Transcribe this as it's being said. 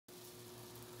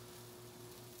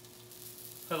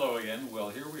Hello again. Well,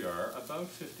 here we are about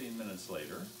 15 minutes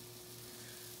later,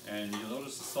 and you'll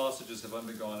notice the sausages have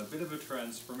undergone a bit of a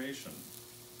transformation.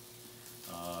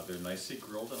 They're nicely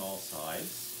grilled on all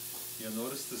sides. You'll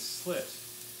notice the slit.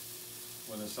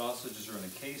 When the sausages are in a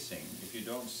casing, if you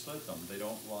don't slit them, they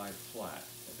don't lie flat.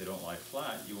 If they don't lie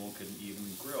flat, you won't get an even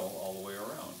grill all the way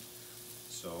around.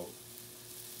 So,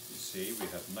 you see, we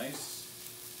have nice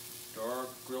dark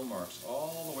grill marks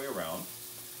all the way around.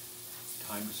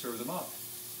 Time to serve them up.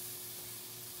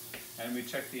 And we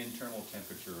check the internal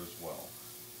temperature as well.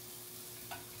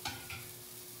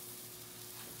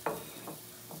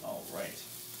 All right.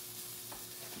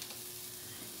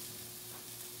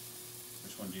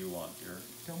 Which one do you want, dear?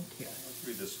 Don't care. Let's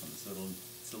read this one.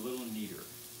 It's a little neater.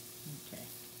 Okay.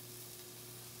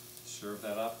 Serve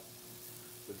that up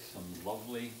with some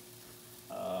lovely,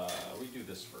 we do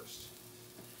this first.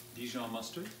 Dijon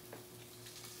mustard.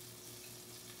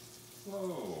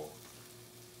 Whoa.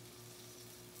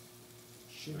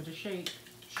 Give it a shake.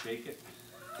 Shake it.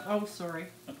 Oh, sorry.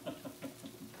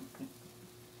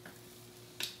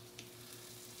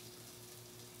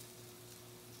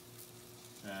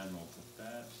 And we'll put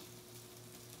that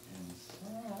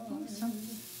inside. Awesome.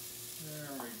 There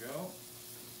we go.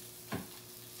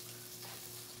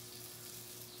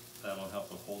 That'll help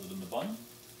to hold it in the bun.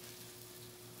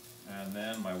 And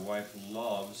then my wife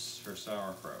loves her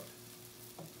sauerkraut.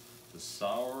 The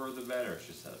sourer the better,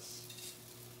 she says.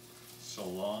 So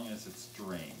long as it's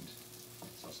drained,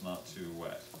 so it's not too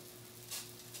wet.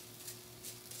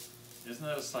 Isn't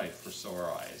that a sight for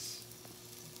sore eyes?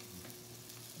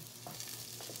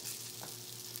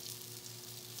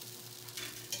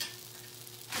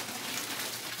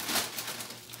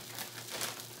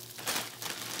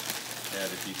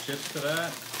 Add a few chips to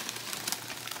that.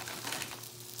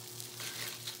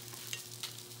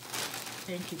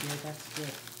 Thank you, dear. That's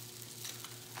good.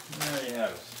 There you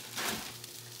have it.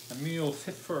 A meal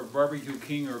fit for a barbecue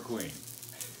king or queen.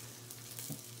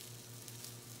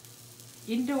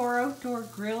 Indoor outdoor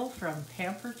grill from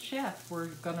Pampered Chef. We're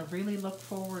going to really look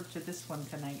forward to this one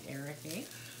tonight, Eric, eh?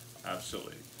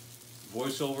 Absolutely.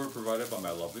 Voiceover provided by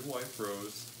my lovely wife,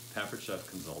 Rose, Pampered Chef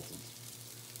Consultant.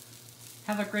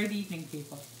 Have a great evening,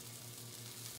 people.